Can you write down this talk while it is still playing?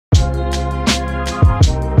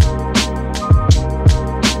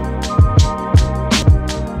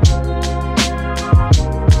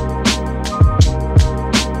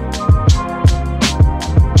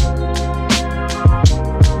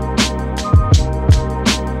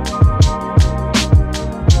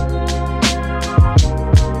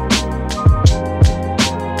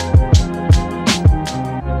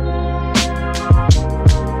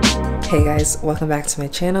guys, welcome back to my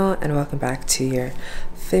channel and welcome back to your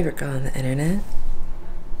favorite girl on the internet.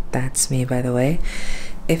 That's me, by the way.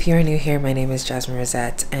 If you're new here, my name is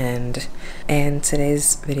JasmineRossette, and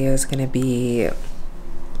today's video is gonna be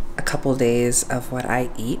a couple days of what I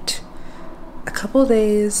eat. A couple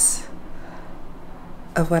days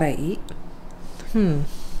of what I eat?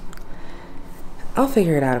 I'll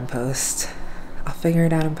figure it out in post.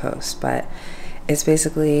 But it's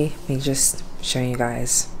basically me just showing you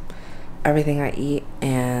guys everything I eat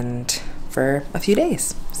and for a few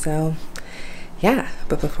days. So yeah,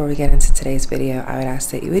 but before we get into today's video, I would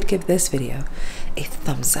ask that you would give this video a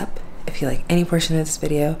thumbs up if you like any portion of this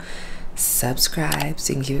video, subscribe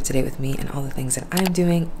so you can keep up to date with me and all the things that I'm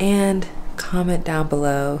doing, and comment down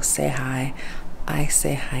below, say hi. I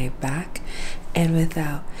say hi back. And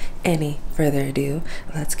without any further ado,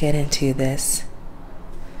 let's get into this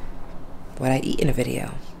what I eat in a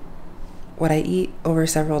video. What I eat over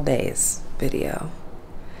several days video.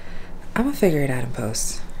 I'm gonna figure it out in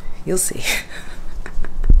post. You'll see.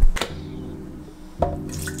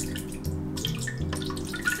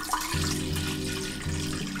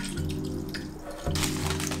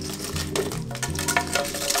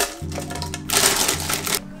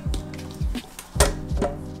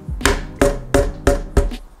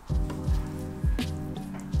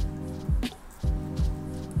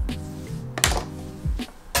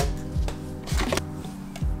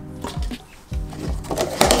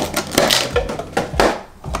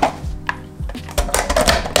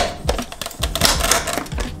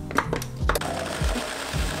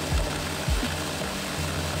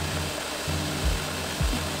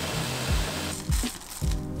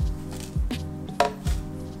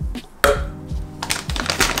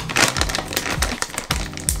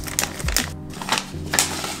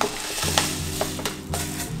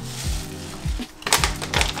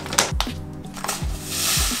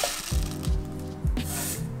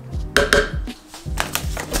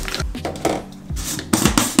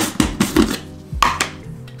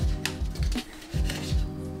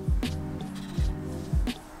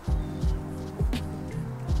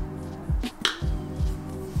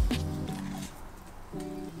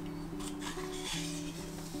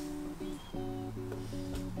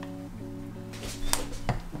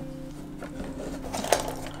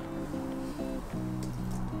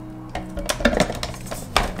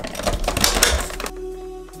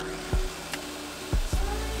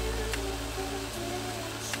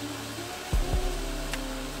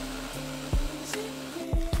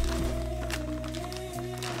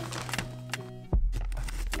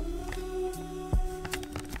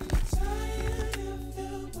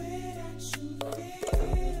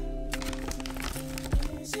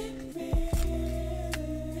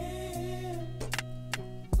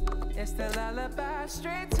 It's the lullaby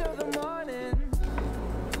straight to the morning.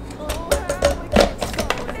 Oh, how we keep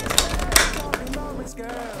going. It's the only moments, girl.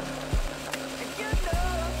 And you know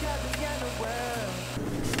I'm captain in the world.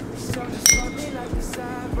 So just hold me like a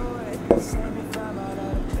side boy. Save me from all of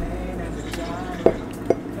the pain and the drama.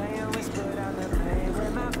 Playing whisper down the lane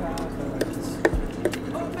with my problems.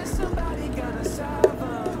 Hoping somebody gonna solve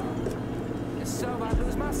them. And so I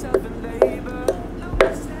lose myself in labor.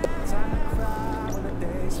 Time to cry when the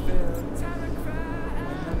days fill.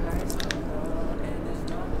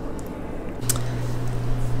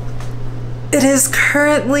 It is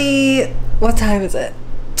currently, what time is it?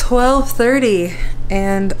 12:30,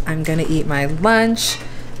 and I'm gonna eat my lunch.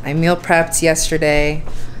 I meal prepped yesterday,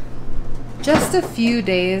 just a few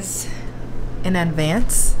days in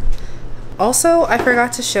advance. Also, I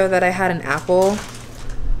forgot to show that I had an apple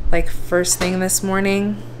like first thing this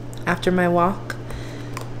morning after my walk.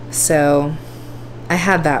 So I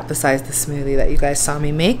had that besides the smoothie that you guys saw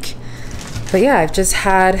me make. But yeah, I've just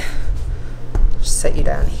had, just set you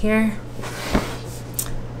down here.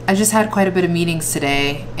 I just had quite a bit of meetings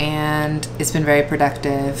today and it's been very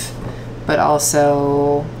productive, but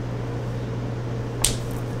also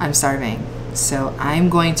I'm starving. So I'm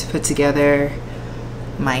going to put together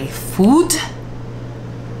my food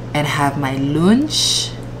and have my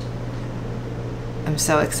lunch. I'm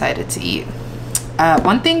so excited to eat.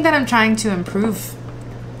 One thing that I'm trying to improve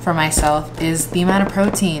for myself is the amount of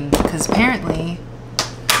protein, because apparently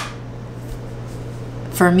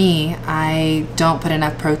for me, I don't put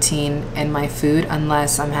enough protein in my food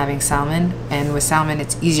unless I'm having salmon, and with salmon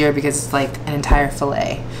it's easier because it's like an entire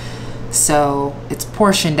fillet, so it's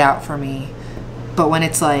portioned out for me. But when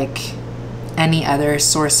it's like any other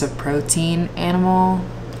source of protein, animal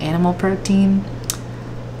protein,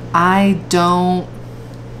 I don't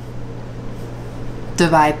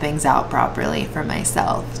divide things out properly for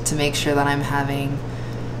myself to make sure that I'm having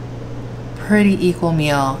pretty equal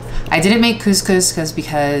meal. I didn't make couscous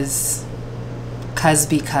because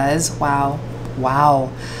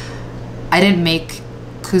wow. I didn't make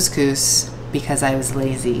couscous because I was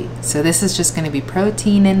lazy. So this is just gonna be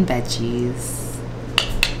protein and veggies.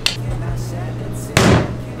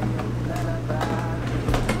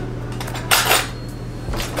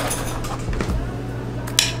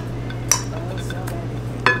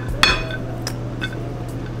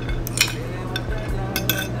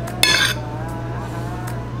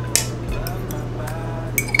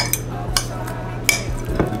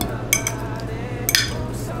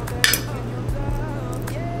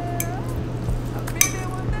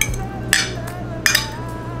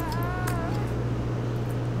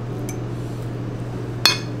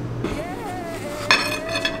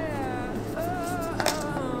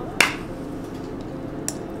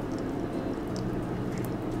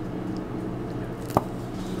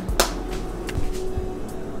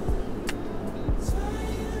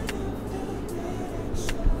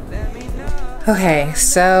 Okay,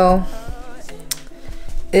 so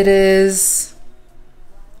it is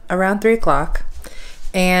around 3 o'clock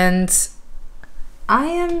and I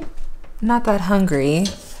am not that hungry.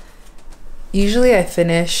 Usually I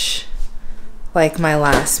finish like my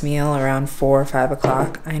last meal around 4 or 5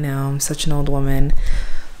 o'clock. I know, I'm such an old woman,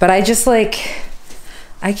 but I just like,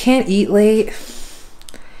 I can't eat late.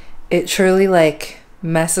 It truly like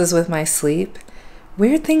messes with my sleep.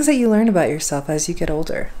 Weird things that you learn about yourself as you get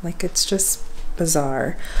older. Like, it's just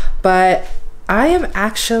bizarre. But I am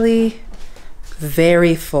actually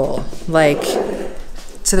very full, like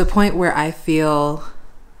to the point where I feel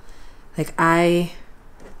like I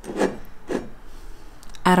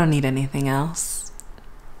don't need anything else.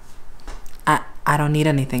 I don't need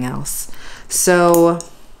anything else. So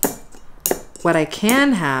what I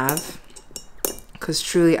can have, because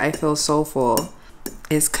truly I feel so full,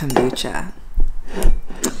 is kombucha,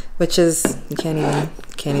 which is, you can't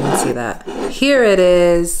even see that. Here it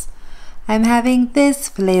is. I'm having this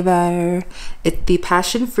flavor. It's the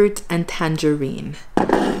passion fruit and tangerine.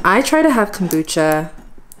 I try to have kombucha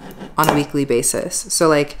on a weekly basis. So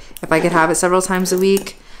like if I could have it several times a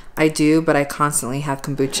week, I do, but I constantly have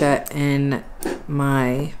kombucha in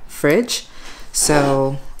my fridge.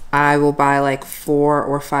 So I will buy like 4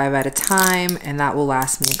 or 5 at a time, and that will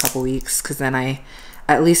last me a couple weeks, because then I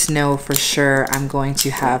at least know for sure I'm going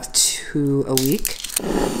to have 2 a week.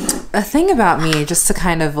 A thing about me, just to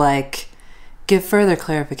kind of like give further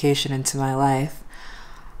clarification into my life,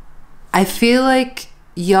 I feel like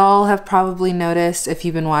y'all have probably noticed, if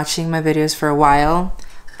you've been watching my videos for a while,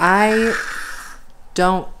 I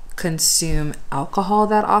don't consume alcohol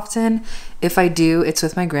that often. If I do, it's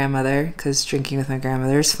with my grandmother, because drinking with my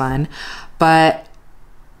grandmother is fun, but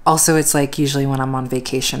also it's like usually when I'm on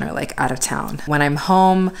vacation or like out of town. When I'm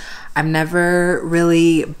home, I'm never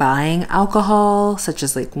really buying alcohol, such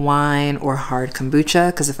as like wine or hard kombucha,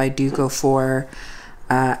 because if I do go for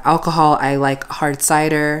alcohol, I like hard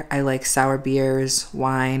cider, I like sour beers,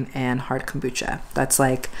 wine, and hard kombucha. That's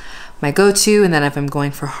like my go-to. And then if I'm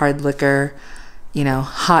going for hard liquor, you know,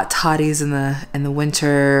 hot toddies in the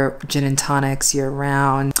winter, gin and tonics year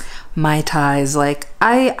round, Mai Tais. Like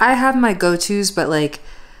I have my go-tos, but like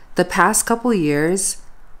the past couple years,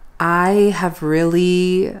 I have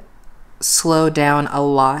really slowed down a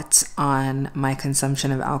lot on my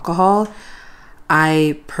consumption of alcohol.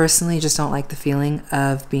 I personally just don't like the feeling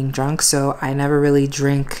of being drunk, so I never really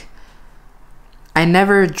drink. I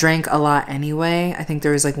never drank a lot anyway. I think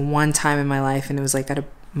there was like one time in my life, and it was like at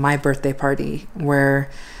my birthday party,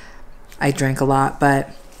 where I drank a lot, but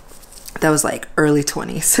that was like early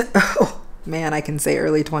 20s. Oh man, I can say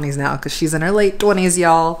early 20s now because she's in her late 20s,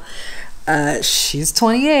 y'all. She's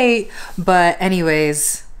 28. But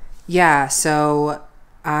anyways, yeah, so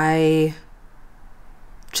I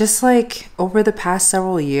just like over the past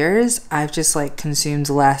several years, I've just like consumed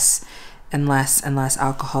less and less and less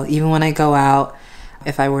alcohol. Even when I go out,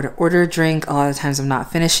 if I were to order a drink, a lot of times I'm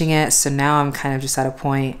not finishing it. So now I'm kind of just at a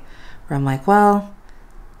point where I'm like, well,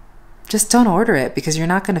 just don't order it, because you're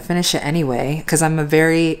not going to finish it anyway. Because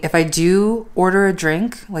if I do order a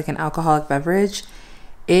drink, like an alcoholic beverage,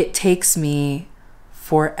 it takes me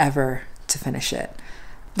forever to finish it.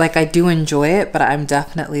 Like I do enjoy it, but I'm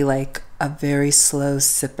definitely like a very slow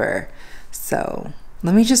sipper. So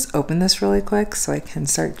let me just open this really quick so I can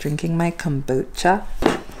start drinking my kombucha.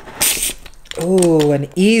 Oh, an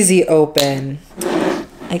easy open.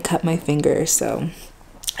 I cut my finger, so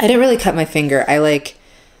I didn't really cut my finger. I like,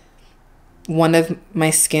 one of my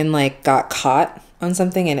skin like got caught on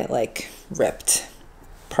something and it like ripped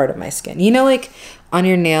part of my skin. You know, like on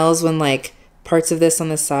your nails when like parts of this on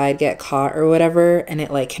the side get caught or whatever and it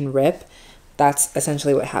like can rip. that's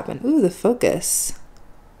essentially what happened. Ooh, the focus.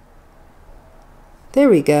 There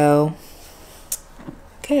we go.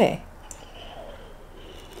 Okay.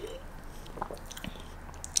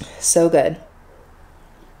 So good.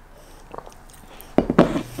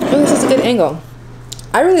 Oh, this is a good angle.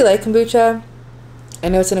 I really like kombucha. I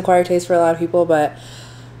know it's an acquired taste for a lot of people, but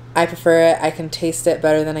I prefer it. I can taste it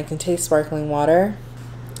better than I can taste sparkling water.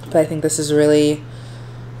 But I think this is really,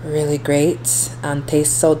 really great.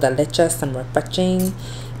 Tastes so delicious and refreshing.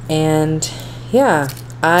 And yeah,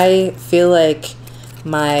 I feel like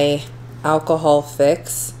my alcohol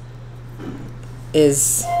fix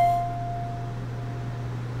is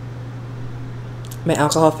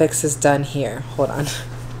done here. Hold on.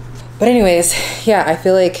 But anyways, yeah, I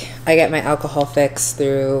feel like I get my alcohol fix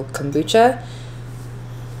through kombucha,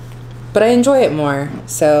 but I enjoy it more.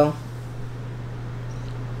 So,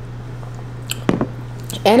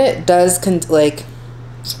 and it does kombucha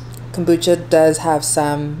does have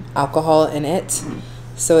some alcohol in it,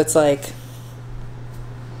 so it's like,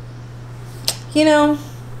 you know.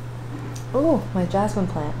 Oh, my jasmine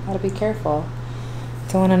plant. Gotta be careful.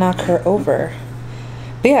 Don't want to knock her over.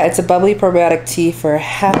 But yeah, it's a bubbly probiotic tea for a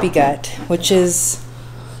happy gut, which is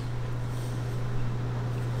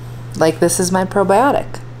like, this is my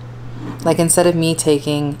probiotic. Like, instead of me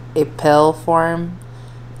taking a pill form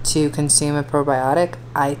to consume a probiotic,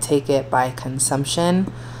 I take it by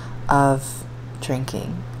consumption of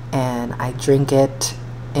drinking, and I drink it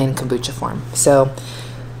in kombucha form. So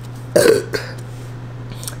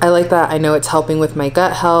I like that. I know it's helping with my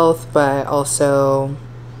gut health, but I also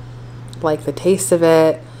like the taste of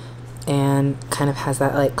it, and kind of has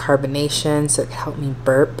that like carbonation, so it can help me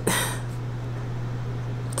burp.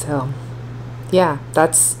 So yeah,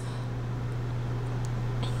 that's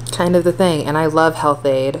kind of the thing. And I love Health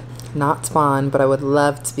Aid, not Spawn, but I would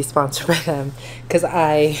love to be sponsored by them, because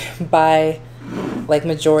I buy, like,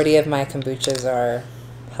 majority of my kombuchas are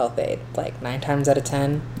Health Aid, like 9 times out of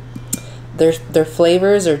 10. Their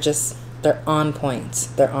flavors are just, they're on point.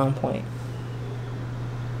 They're on point.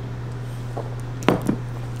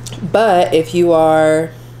 But if you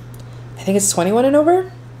are, I think it's 21 and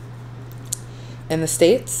over in the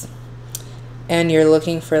States, and you're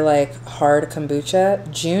looking for like hard kombucha,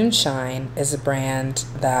 June Shine is a brand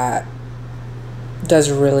that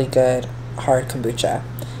does really good hard kombucha.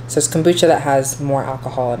 So it's kombucha that has more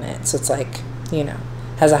alcohol in it. So it's like, you know,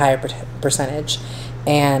 has a higher percentage.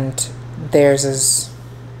 And theirs is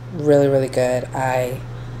really, really good. I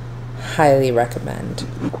highly recommend.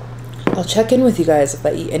 I'll check in with you guys if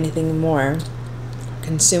I eat anything more,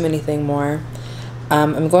 consume anything more.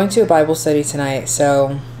 I'm going to a Bible study tonight,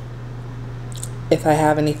 so if I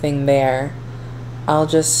have anything there, I'll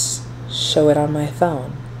just show it on my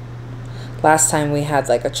phone. Last time we had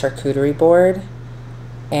like a charcuterie board,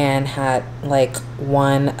 and had like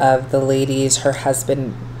one of the ladies, her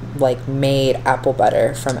husband like made apple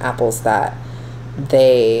butter from apples that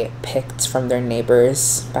they picked from their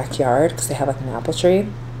neighbor's backyard, because they have like an apple tree.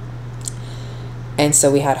 And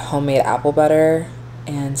so we had homemade apple butter,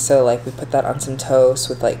 and so like we put that on some toast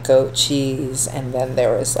with like goat cheese, and then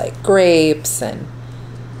there was like grapes, and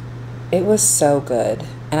it was so good.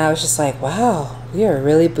 And I was just like, wow, we are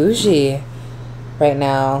really bougie right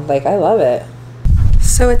now. Like, I love it.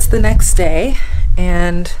 So it's the next day,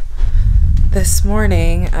 and this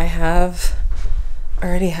morning I have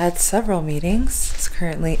already had several meetings. It's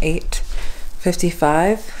currently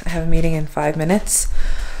 8:55. I have a meeting in 5 minutes.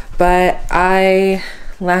 But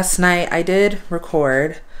last night I did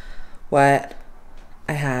record what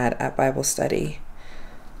I had at Bible study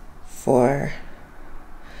for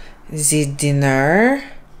the dinner,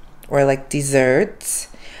 or like desserts,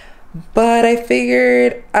 but I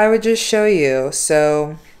figured I would just show you.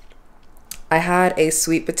 So I had a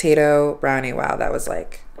sweet potato brownie. Wow, that was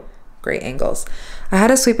like great angles. I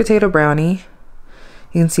had a sweet potato brownie.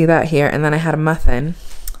 You can see that here. And then I had a muffin.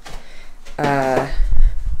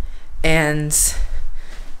 And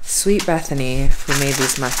Sweet Bethany, who made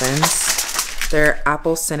these muffins, they're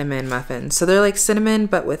apple cinnamon muffins. So they're like cinnamon,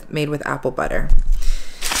 but made with apple butter.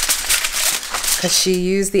 Because she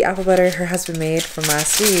used the apple butter her husband made from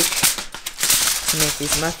last week to make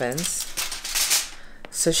these muffins.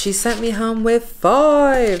 So she sent me home with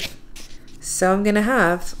 5. So I'm gonna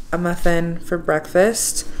have a muffin for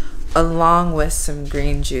breakfast, along with some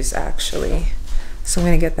green juice actually. So I'm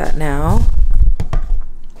gonna get that now.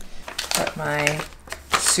 Put my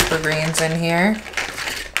super greens in here.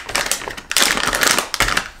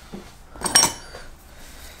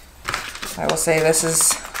 I will say this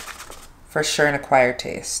is for sure an acquired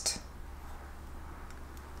taste.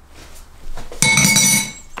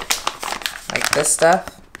 Like this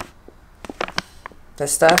stuff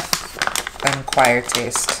This stuff, an acquired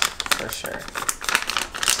taste for sure.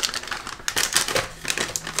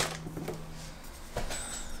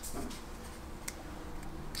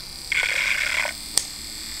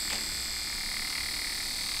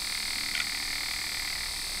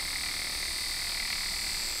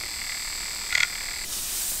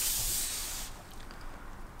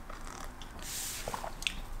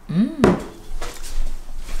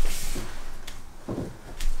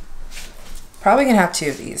 Probably gonna have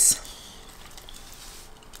 2 of these.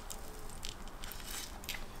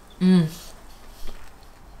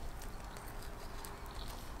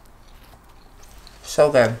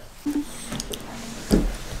 So good.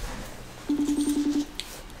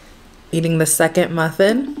 Eating the second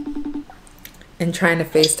muffin and trying to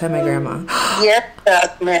FaceTime my grandma. Yep,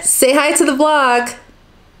 Jasmine. Say hi to the vlog.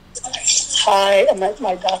 Hi, I'm at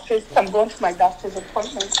my doctor's. I'm going to my doctor's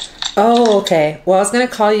appointment. Oh, okay. Well, I was gonna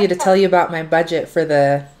call you to tell you about my budget for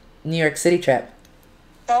the New York City trip.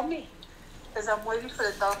 Tell me, because I'm waiting for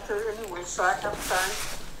the doctor anyway, so I have time.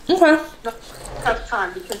 Okay. No, I have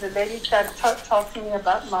time because the lady tried to talk to me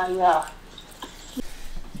about my. They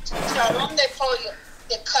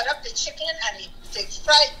cut up the chicken and they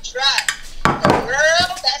fry it dry.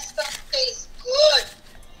 Girl, that stuff tastes good.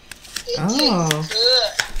 It tastes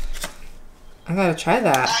good. I gotta try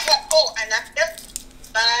that. And I'm just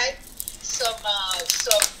buy some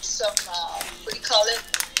what do you call it?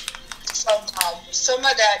 Some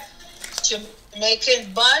of that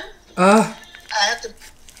Jamaican bun. I have to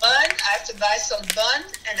buy some bun,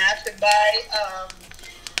 and I have to buy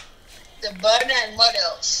the bun and what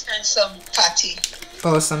else? And some patty.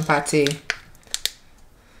 Oh, some patty.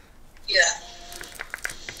 Yeah.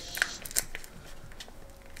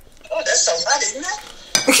 Oh, that's a lot, isn't it?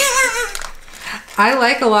 I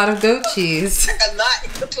like a lot of goat cheese. A lot.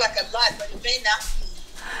 It looks like a lot, but it may not be.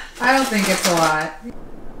 I don't think it's a lot.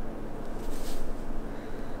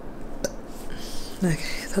 Okay,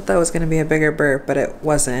 I thought that was going to be a bigger burp, but it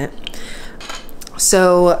wasn't.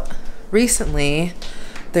 So recently,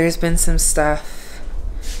 there's been some stuff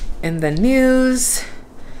in the news.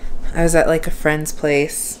 I was at like a friend's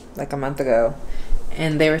place like a month ago,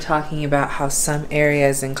 and they were talking about how some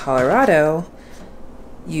areas in Colorado,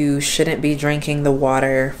 you shouldn't be drinking the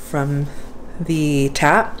water from the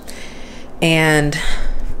tap. And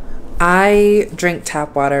I drink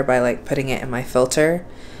tap water by like putting it in my filter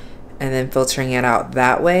and then filtering it out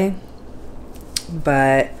that way.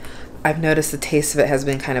 But I've noticed the taste of it has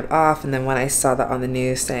been kind of off. And then when I saw that on the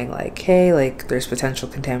news saying like, hey, like there's potential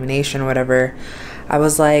contamination or whatever, I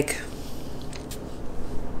was like,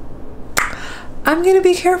 I'm gonna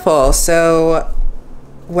be careful. So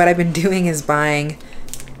what I've been doing is buying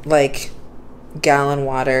like gallon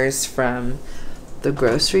waters from the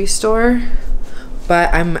grocery store,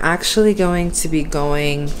 but I'm actually going to be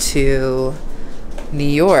going to New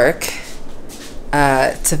York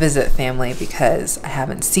to visit family because I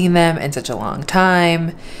haven't seen them in such a long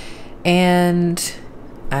time, and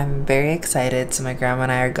I'm very excited. So my grandma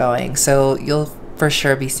and I are going, so you'll for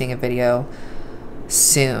sure be seeing a video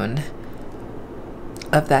soon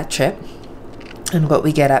of that trip and what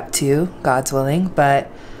we get up to, God's willing. But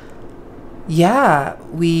yeah,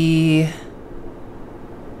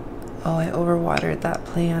 I overwatered that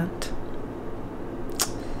plant.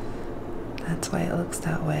 That's why it looks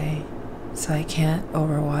that way. So I can't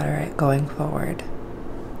overwater it going forward.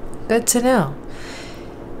 Good to know.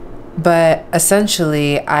 But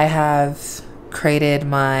essentially, I have created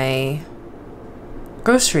my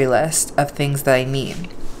grocery list of things that I need.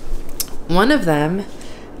 One of them,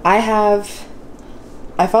 I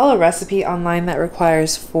follow a recipe online that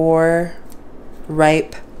requires 4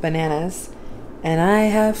 ripe bananas, and I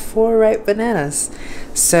have 4 ripe bananas.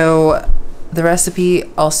 So the recipe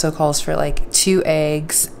also calls for like 2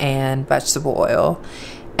 eggs and vegetable oil,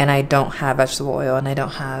 and I don't have vegetable oil and I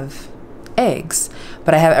don't have eggs,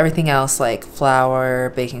 but I have everything else like flour,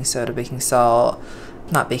 baking soda,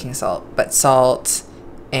 not baking salt, but salt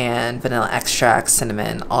and vanilla extract,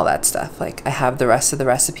 cinnamon, all that stuff. Like I have the rest of the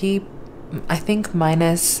recipe, I think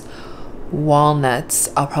minus walnuts.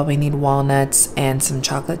 I'll probably need walnuts and some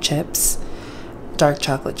chocolate chips, dark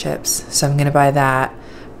chocolate chips. So I'm gonna buy that,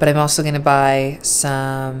 but I'm also gonna buy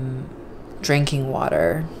some drinking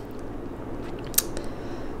water.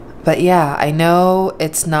 But yeah, I know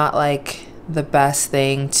it's not like the best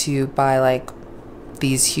thing to buy like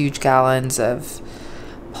these huge gallons of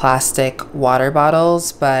plastic water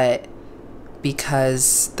bottles, but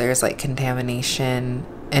because there's like contamination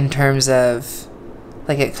in terms of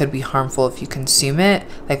like it could be harmful if you consume it.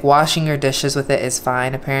 Like washing your dishes with it is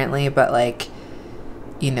fine apparently, but like,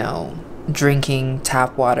 you know, drinking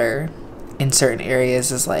tap water in certain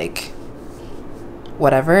areas is like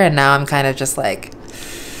whatever. And now I'm kind of just like,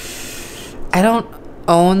 I don't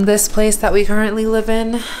own this place that we currently live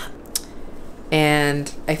in,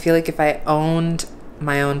 and I feel like if I owned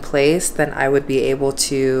my own place, then I would be able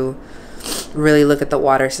to really look at the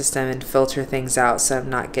water system and filter things out so I'm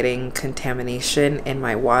not getting contamination in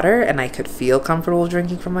my water, and I could feel comfortable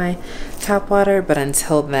drinking from my tap water. But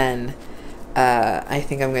until then, I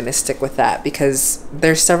think I'm going to stick with that, because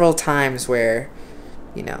there's several times where,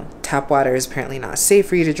 you know, tap water is apparently not safe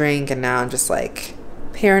for you to drink, and now I'm just like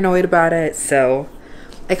paranoid about it. So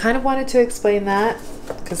I kind of wanted to explain that,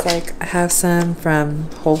 because like I have some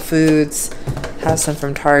from Whole Foods, have some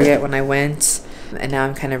from Target when I went, and now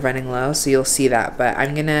I'm kind of running low, so you'll see that. But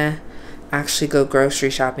I'm gonna actually go grocery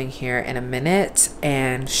shopping here in a minute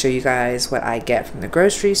and show you guys what I get from the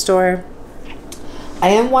grocery store. I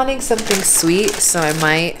am wanting something sweet, so I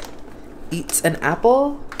might eat an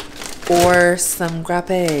apple or some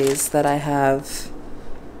grappes that I have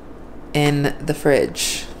in the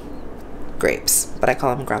fridge. Grapes, but I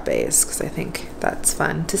call them grappes because I think that's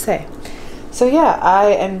fun to say. So yeah, I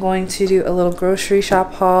am going to do a little grocery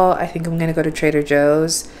shop haul. I think I'm gonna go to Trader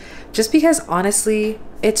Joe's just because honestly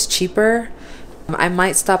it's cheaper. I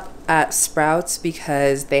might stop at Sprouts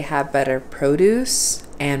because they have better produce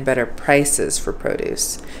and better prices for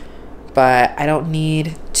produce, but I don't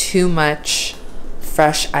need too much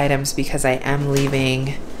fresh items because I am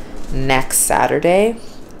leaving next Saturday,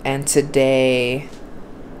 and today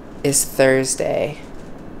is Thursday.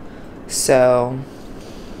 So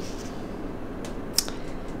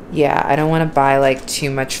yeah, I don't want to buy like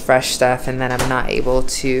too much fresh stuff and then I'm not able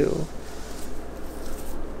to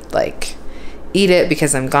like eat it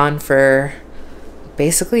because I'm gone for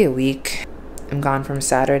basically a week. I'm gone from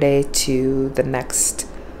Saturday to the next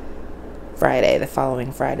Friday, the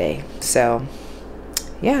following Friday. So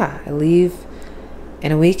yeah, I leave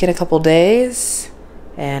in a week and a couple days,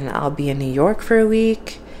 and I'll be in New York for a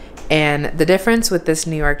week. And the difference with this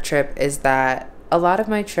New York trip is that a lot of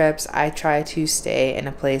my trips, I try to stay in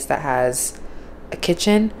a place that has a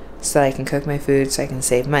kitchen so that I can cook my food so I can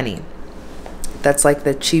save money. That's like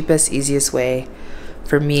the cheapest, easiest way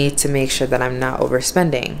for me to make sure that I'm not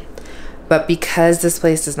overspending. But because this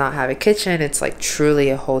place does not have a kitchen, it's like truly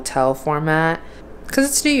a hotel format. Because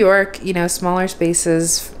it's New York, you know, smaller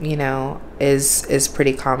spaces, you know, is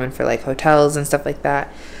pretty common for like hotels and stuff like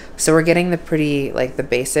that. So we're getting the pretty, like the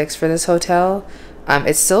basics for this hotel.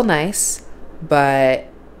 It's still nice, but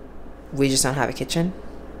we just don't have a kitchen,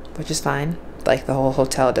 which is fine. Like the whole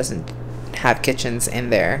hotel doesn't have kitchens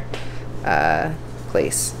in their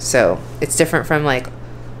place. So it's different from like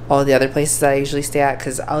all the other places that I usually stay at,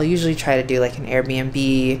 because I'll usually try to do like an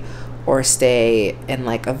Airbnb or stay in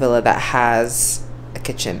like a villa that has a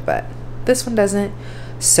kitchen, but this one doesn't.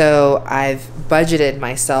 So I've budgeted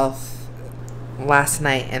myself last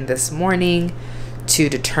night and this morning to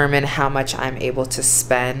determine how much I'm able to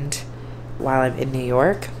spend while I'm in New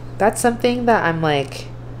York. That's something that I'm like,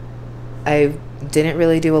 I didn't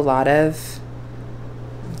really do a lot of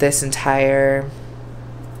this entire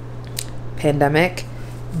pandemic,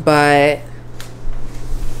 but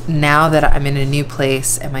now that I'm in a new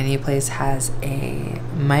place and my new place has a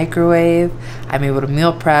microwave, I'm able to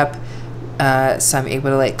meal prep, so I'm able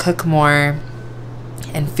to like cook more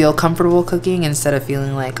and feel comfortable cooking instead of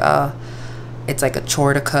feeling like, oh, it's like a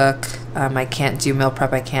chore to cook. I can't do meal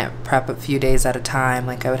prep. I can't prep a few days at a time.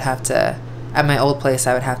 Like I would have to, at my old place,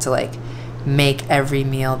 I would have to like make every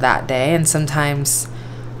meal that day. And sometimes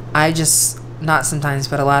I just, not sometimes,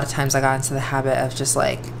 but a lot of times I got into the habit of just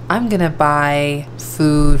like, I'm gonna buy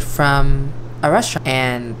food from a restaurant,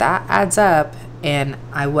 and that adds up, and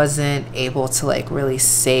I wasn't able to like really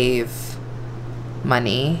save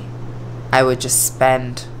money. I would just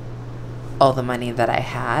spend all the money that I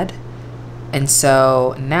had. And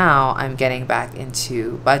so now I'm getting back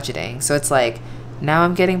into budgeting. So it's like now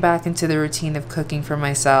I'm getting back into the routine of cooking for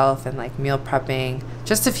myself and like meal prepping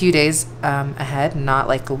just a few days ahead, not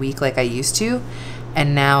like a week like I used to.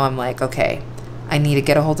 And now I'm like, okay, I need to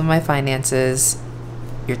get a hold of my finances.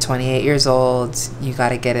 You're 28 years old. You got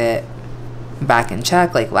to get it back in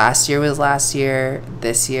check. Like last year was last year.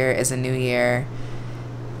 This year is a new year.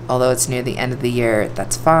 Although it's near the end of the year,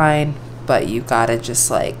 that's fine. But you got to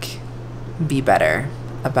just like be better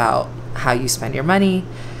about how you spend your money,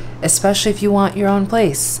 especially if you want your own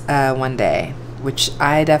place one day, which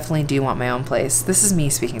I definitely do want my own place. This is me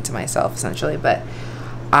speaking to myself essentially, but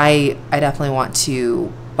I definitely want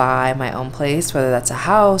to buy my own place, whether that's a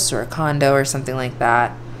house or a condo or something like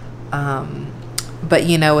that. But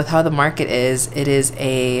you know, with how the market is, it is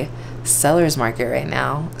a seller's market right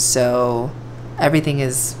now, so everything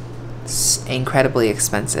is incredibly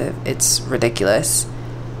expensive. It's ridiculous,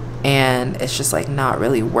 and it's just like not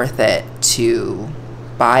really worth it to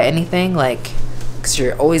buy anything, like, because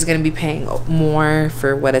you're always going to be paying more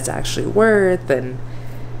for what it's actually worth. And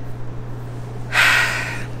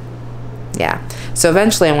yeah, so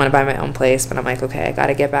eventually I want to buy my own place, but I'm like, okay, I got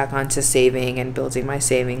to get back onto saving and building my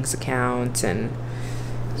savings account, and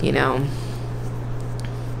you know,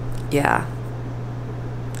 yeah,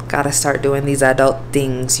 gotta start doing these adult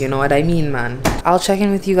things, you know what I mean, man. I'll check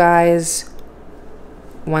in with you guys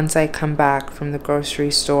once I come back from the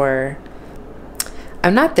grocery store.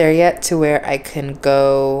 I'm not there yet to where I can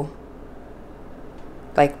go,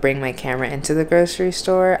 like, bring my camera into the grocery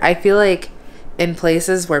store. I feel like in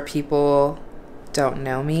places where people don't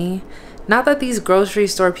know me, not that these grocery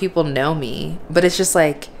store people know me, but it's just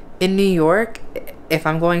like in New York, if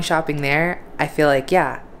I'm going shopping there, I feel like,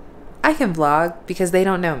 yeah, I can vlog because they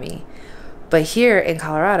don't know me. But here in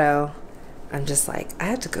Colorado, I'm just like, I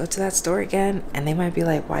have to go to that store again, and they might be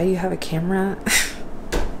like, why do you have a camera?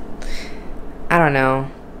 I don't know.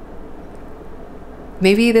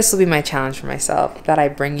 Maybe this will be my challenge for myself, that I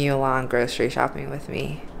bring you along grocery shopping with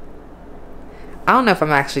me. I don't know if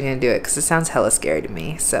I'm actually going to do it because it sounds hella scary to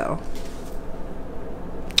me, so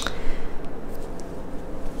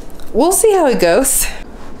we'll see how it goes.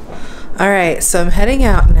 All right, so I'm heading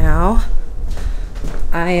out now.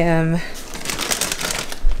 I am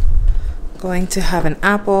going to have an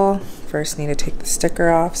apple. First, need to take the sticker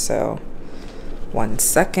off, so 1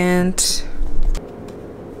 second.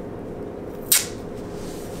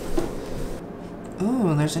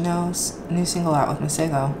 Ooh, there's a new single out with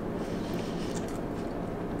Masego.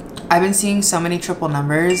 I've been seeing so many triple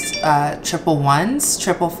numbers, triple ones,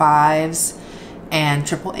 triple fives, and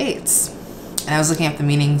triple eights. And I was looking up the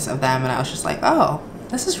meanings of them, and I was just like, oh,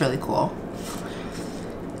 this is really cool.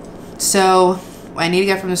 So what I need to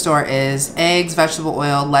get from the store is eggs, vegetable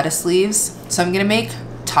oil, lettuce leaves. So I'm gonna make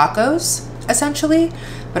tacos, essentially,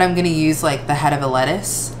 but I'm gonna use like the head of a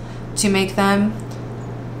lettuce to make them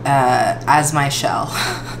as my shell,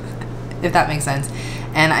 if that makes sense.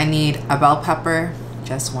 And I need a bell pepper,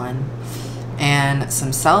 just one, and some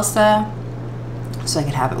salsa, so I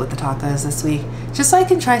could have it with the tacos this week, just so I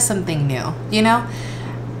can try something new, you know?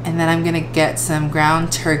 And then I'm gonna get some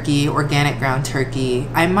ground turkey, organic ground turkey.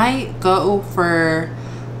 I might go for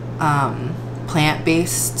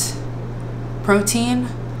plant-based protein.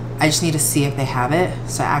 I just need to see if they have it.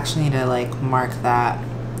 So I actually need to like mark that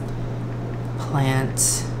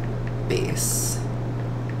plant-based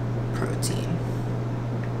protein.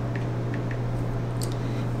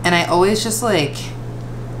 And I always just like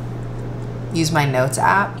use my notes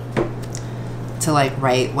app to like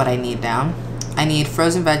write what I need down. I need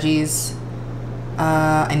frozen veggies.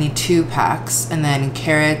 I need 2 packs, and then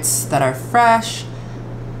carrots that are fresh.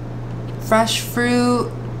 Fresh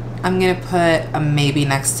fruit, I'm gonna put a maybe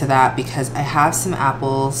next to that because I have some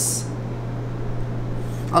apples.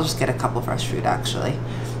 I'll just get a couple fresh fruit actually.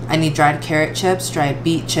 I need dried carrot chips, dried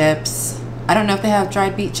beet chips. I don't know if they have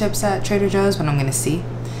dried beet chips at Trader Joe's, but I'm gonna see.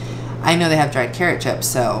 I know they have dried carrot chips,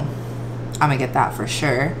 so I'm gonna get that for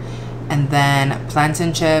sure. And then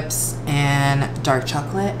plantain chips and dark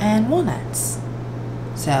chocolate and walnuts.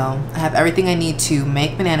 So I have everything I need to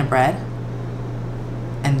make banana bread,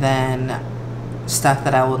 and then stuff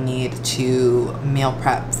that I will need to meal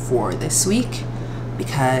prep for this week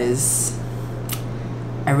because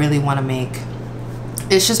I really want to make,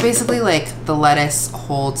 it's just basically like the lettuce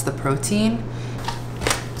holds the protein.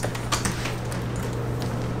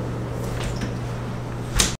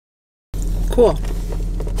 Cool.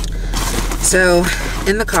 So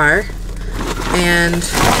in the car, and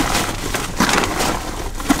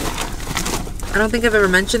I don't think I've ever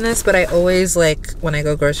mentioned this, but I always, like, when I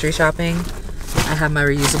go grocery shopping, I have my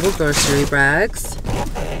reusable grocery bags.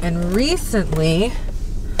 And recently,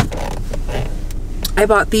 I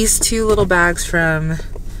bought these 2 little bags from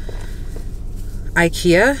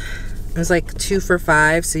IKEA. It was like 2 for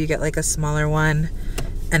 $5, so you get like a smaller one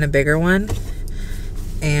and a bigger one.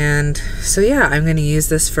 And so yeah, I'm gonna use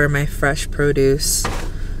this for my fresh produce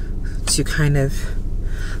to kind of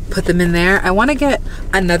put them in there. I want to get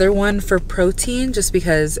another one for protein just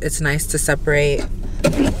because it's nice to separate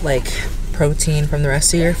like protein from the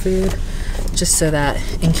rest of your food, just so that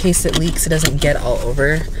in case it leaks it doesn't get all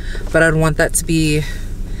over. But I'd want that to be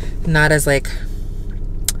not as like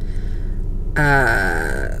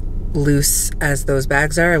loose as those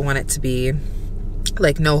bags are. I want it to be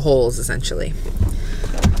like no holes essentially.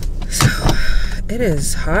 So it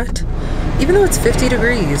is hot. Even though it's 50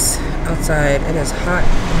 degrees outside, it is hot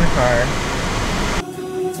in the car.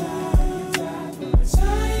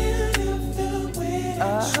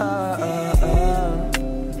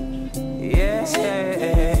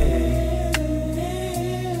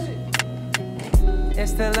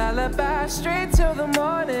 It's the lullaby straight till the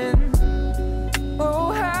morning.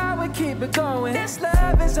 Oh, how we keep it going. This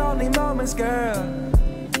love is only moments, girl.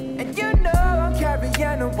 And you know I'm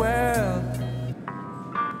carrying the world.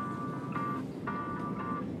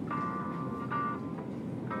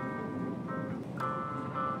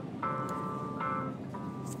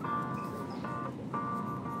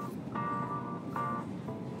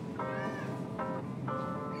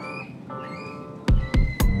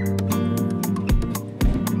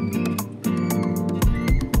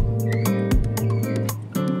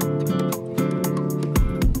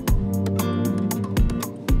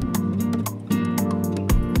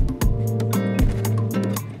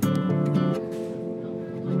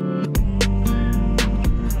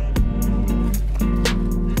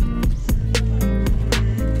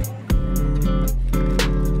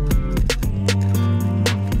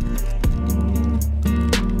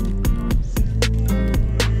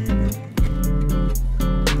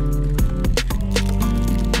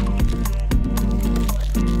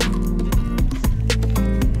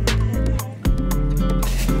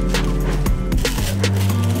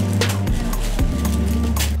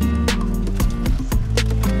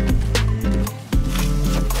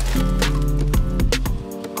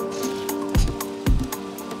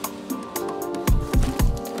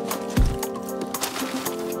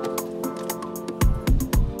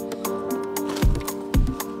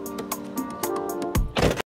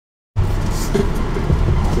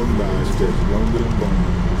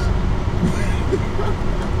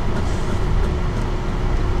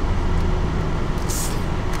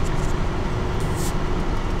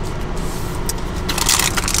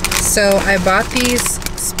 So I bought these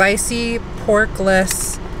spicy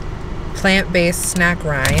porkless plant-based snack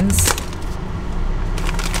rinds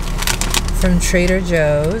from Trader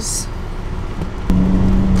Joe's.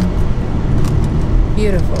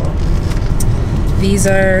 Beautiful. These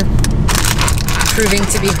are proving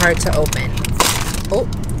to be hard to open. Oh,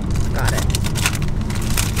 got it.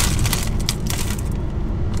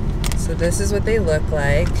 So this is what they look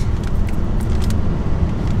like.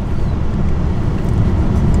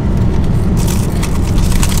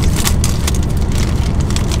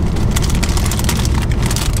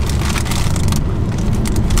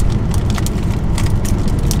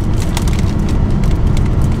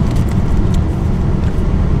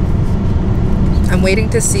 I'm waiting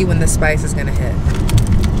to see when the spice is gonna hit.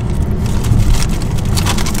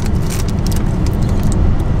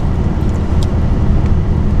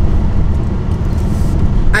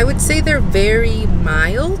 I would say they're very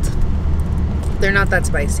mild. They're not that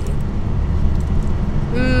spicy.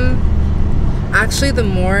 Actually, the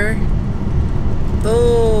more...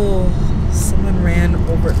 Oh, someone ran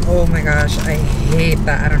over... Oh my gosh, I hate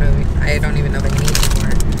that. I don't even know if I can eat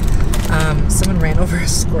anymore. Someone ran over a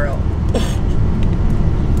squirrel.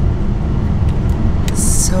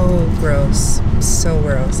 So gross. So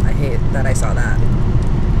gross. I hate that I saw that.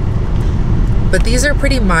 But these are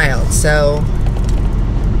pretty mild, so...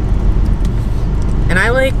 And I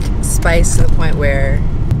like spice to the point where...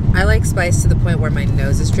 my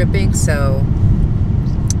nose is dripping, so...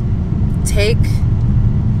 Take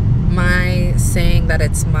my saying that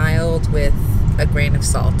it's mild with a grain of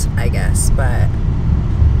salt, I guess. But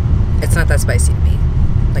it's not that spicy to me.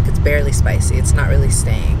 Like, it's barely spicy. It's not really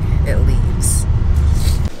staying. It leaves.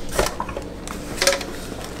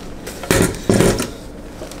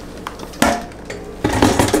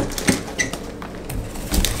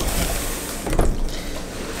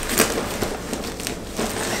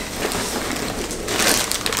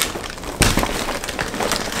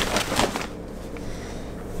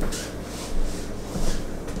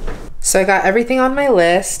 So I got everything on my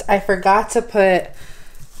list. I forgot to put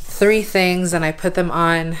 3 things, and I put them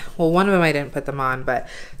on, well, one of them I didn't put them on, but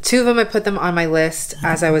 2 of them I put them on my list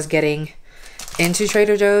as I was getting into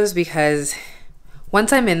Trader Joe's, because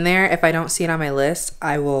once I'm in there, if I don't see it on my list,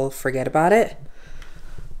 I will forget about it.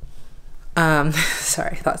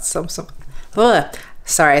 Sorry, I thought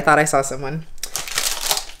sorry, I thought I saw someone.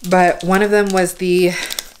 But one of them was the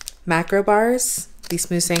macro bars, the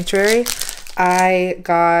Smooth Sanctuary. I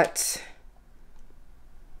got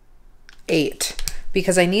 8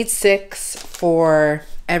 because I need 6 for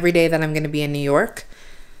every day that I'm going to be in New York.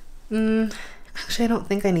 Actually, I don't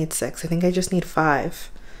think I need 6. I think I just need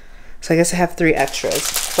 5. So I guess I have 3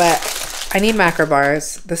 extras. But I need macro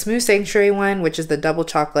bars. The Smooth Sanctuary one, which is the double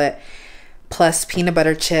chocolate plus peanut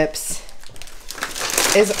butter chips,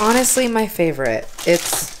 is honestly my favorite.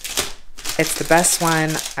 It's the best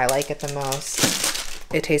one. I like it the most.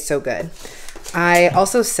 It tastes so good. I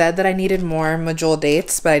also said that I needed more Majol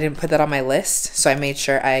dates, but I didn't put that on my list, so I made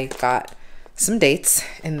sure I got some dates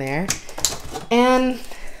in there. and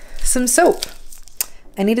some soap.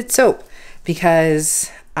 I needed soap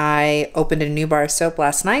because I opened a new bar of soap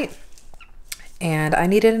last night and I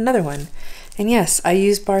needed another one. And yes, I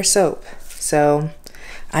use bar soap. So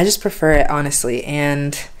I just prefer it, honestly.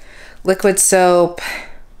 And liquid soap,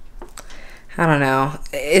 I don't know.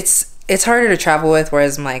 It's harder to travel with,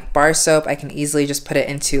 whereas like bar soap, I can easily just put it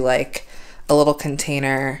into like a little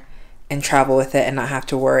container and travel with it and not have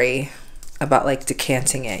to worry about like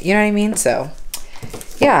decanting it. You know what I mean? So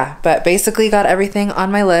yeah, but basically got everything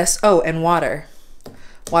on my list. Oh, and water.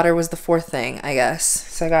 Water was the fourth thing, I guess.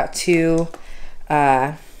 So I got 2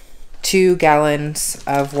 gallons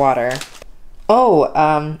of water. Oh,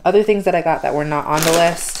 other things that I got that were not on the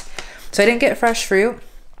list. So I didn't get fresh fruit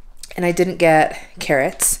and I didn't get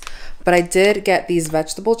carrots, but I did get these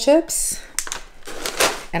vegetable chips.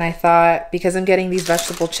 And I thought, because I'm getting these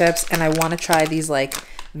vegetable chips and I want to try these like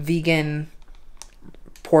vegan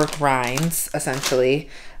pork rinds, essentially,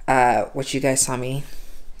 which you guys saw me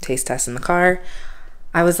taste test in the car.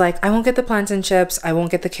 I was like, I won't get the plantain chips, I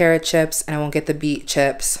won't get the carrot chips, and I won't get the beet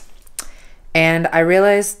chips. And I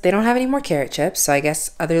realized they don't have any more carrot chips, so I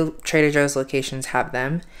guess other Trader Joe's locations have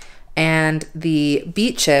them. And the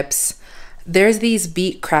beet chips, there's these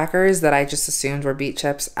beet crackers that I just assumed were beet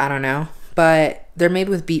chips, I don't know. But they're made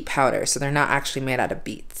with beet powder, so they're not actually made out of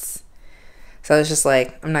beets. So I was just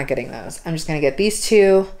like, I'm not getting those. I'm just gonna get these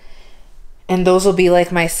 2, and those will be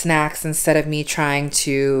like my snacks instead of me trying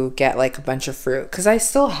to get like a bunch of fruit, because I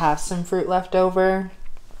still have some fruit left over.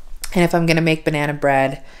 And if I'm gonna make banana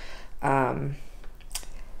bread, I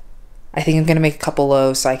think I'm gonna make a couple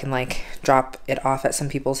loaves so I can like drop it off at some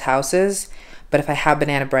people's houses. But if I have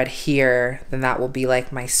banana bread here, then that will be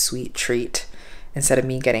like my sweet treat instead of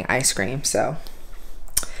me getting ice cream. So,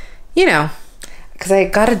 you know, because I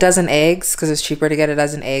got a dozen eggs because it's cheaper to get a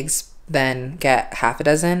dozen eggs than get half a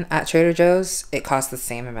dozen at Trader Joe's. It cost the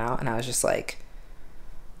same amount, and I was just like,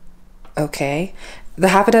 okay. The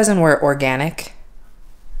half a dozen were organic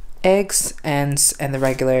eggs, and the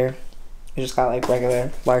regular, I just got like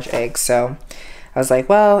regular large eggs. So I was like,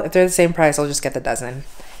 well, if they're the same price, I'll just get the dozen.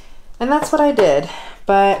 And that's what I did.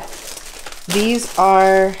 But these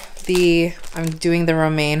are I'm doing the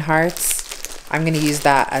romaine hearts. I'm gonna use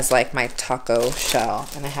that as like my taco shell,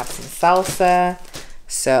 and I have some salsa,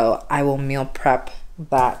 so I will meal prep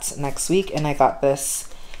that next week. And I got this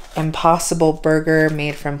Impossible burger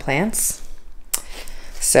made from plants,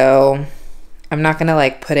 so I'm not gonna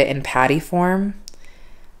like put it in patty form.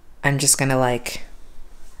 I'm just gonna like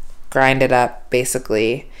grind it up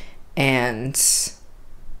basically and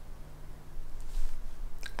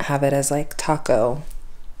have it as like taco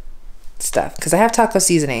stuff, because I have taco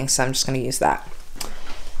seasoning, so I'm just going to use that.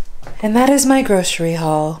 And that is my grocery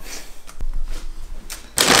haul.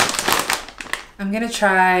 I'm going to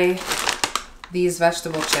try these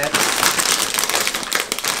vegetable chips.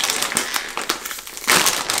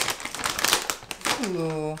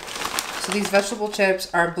 Ooh. So these vegetable chips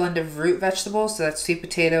are a blend of root vegetables, so that's sweet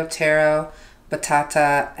potato, taro,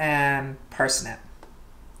 batata, and parsnip.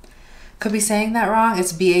 Could be saying that wrong.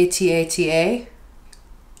 It's B-A-T-A-T-A.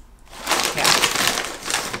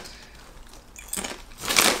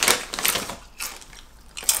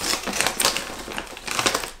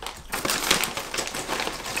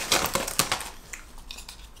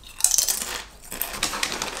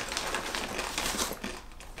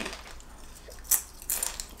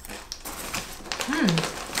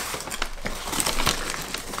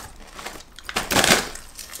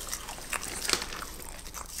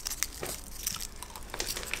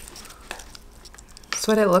 That's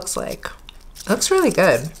what it looks like. It looks really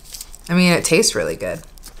good. I mean, it tastes really good.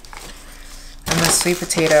 And the sweet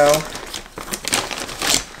potato,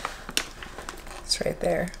 it's right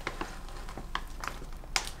there.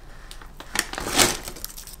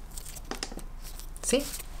 See?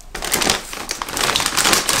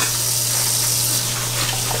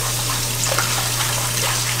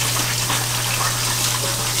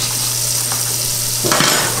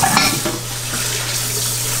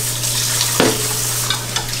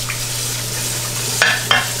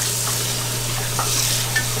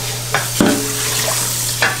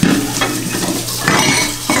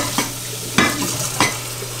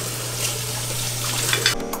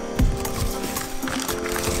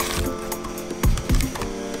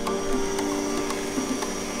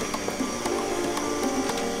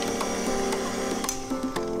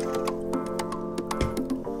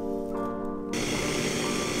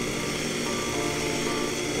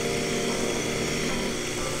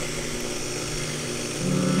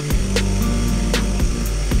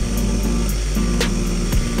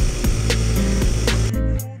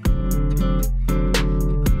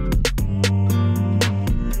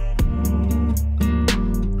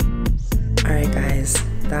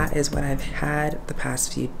 that is what I've had the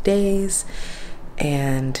past few days.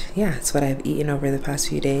 And yeah, it's what I've eaten over the past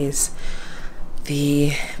few days.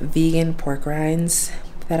 The vegan pork rinds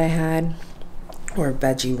that I had, or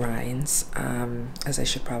veggie rinds, as I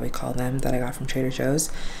should probably call them, that I got from Trader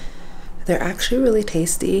Joe's, they're actually really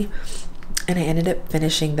tasty. And I ended up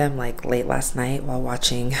finishing them like late last night while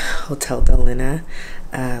watching Hotel de Luna,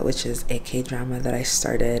 which is a K-drama that I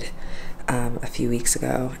started a few weeks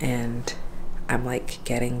ago, and I'm like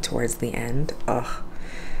getting towards the end.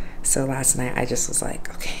 So last night I just was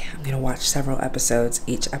like, okay, I'm gonna watch several episodes.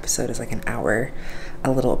 Each episode is like an hour,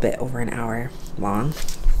 a little bit over an hour long,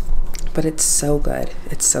 but it's so good.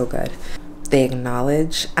 It's so good. They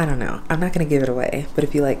acknowledge, I don't know, I'm not gonna give it away, but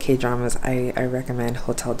if you like K-dramas, I recommend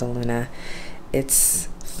Hotel de Luna. It's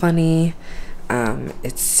funny,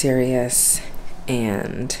 it's serious,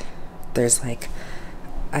 and there's like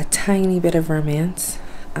a tiny bit of romance,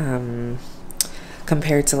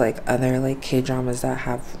 compared to like other like K-dramas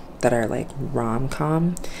that are like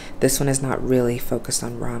rom-com. This one is not really focused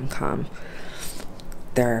on rom-com.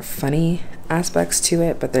 There are funny aspects to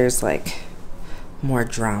it, but there's like more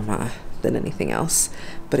drama than anything else.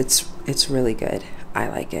 But it's really good. I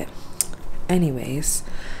like it. Anyways,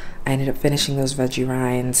 I ended up finishing those veggie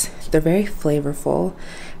rinds. They're very flavorful,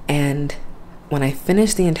 and when I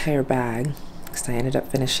finished the entire bag, because I ended up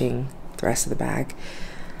finishing the rest of the bag,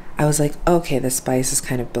 I was like, okay, the spice is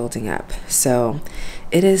kind of building up. So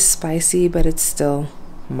it is spicy, but it's still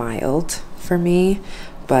mild for me.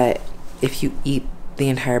 But if you eat the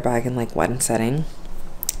entire bag in like one setting,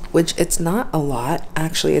 which it's not a lot,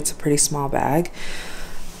 actually, it's a pretty small bag.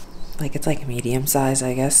 Like it's like medium size,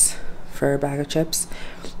 I guess, for a bag of chips.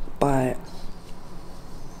 But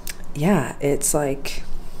yeah, it's like,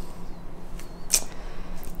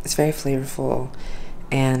 it's very flavorful,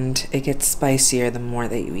 and it gets spicier the more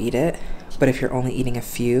that you eat it. But if you're only eating a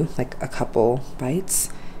few, like a couple bites,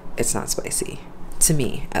 it's not spicy, to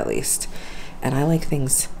me at least. And I like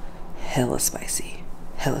things hella spicy,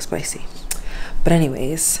 hella spicy. But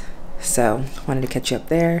anyways, so wanted to catch you up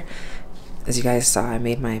there. As you guys saw, I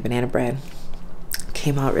made my banana bread.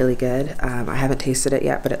 Came out really good. I haven't tasted it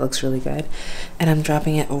yet, but it looks really good. And I'm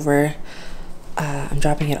dropping it over, I'm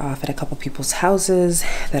dropping it off at a couple people's houses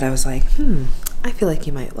that I was like, I feel like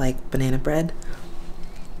you might like banana bread.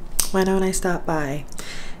 Why don't I stop by?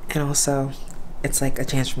 And also, it's like a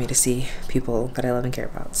chance for me to see people that I love and care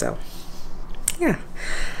about. So yeah,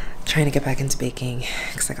 trying to get back into baking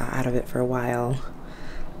because I got out of it for a while.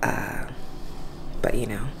 But you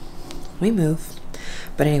know, we move.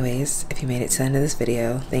 But anyways, if you made it to the end of this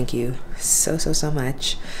video, thank you so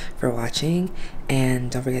much for watching.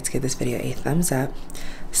 And don't forget to give this video a thumbs up,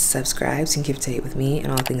 subscribe so you can keep up to date with me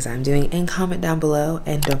and all the things I'm doing, and comment down below.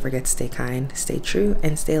 And don't forget to stay kind, stay true,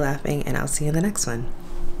 and stay laughing. And I'll see you in the next one.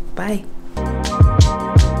 Bye.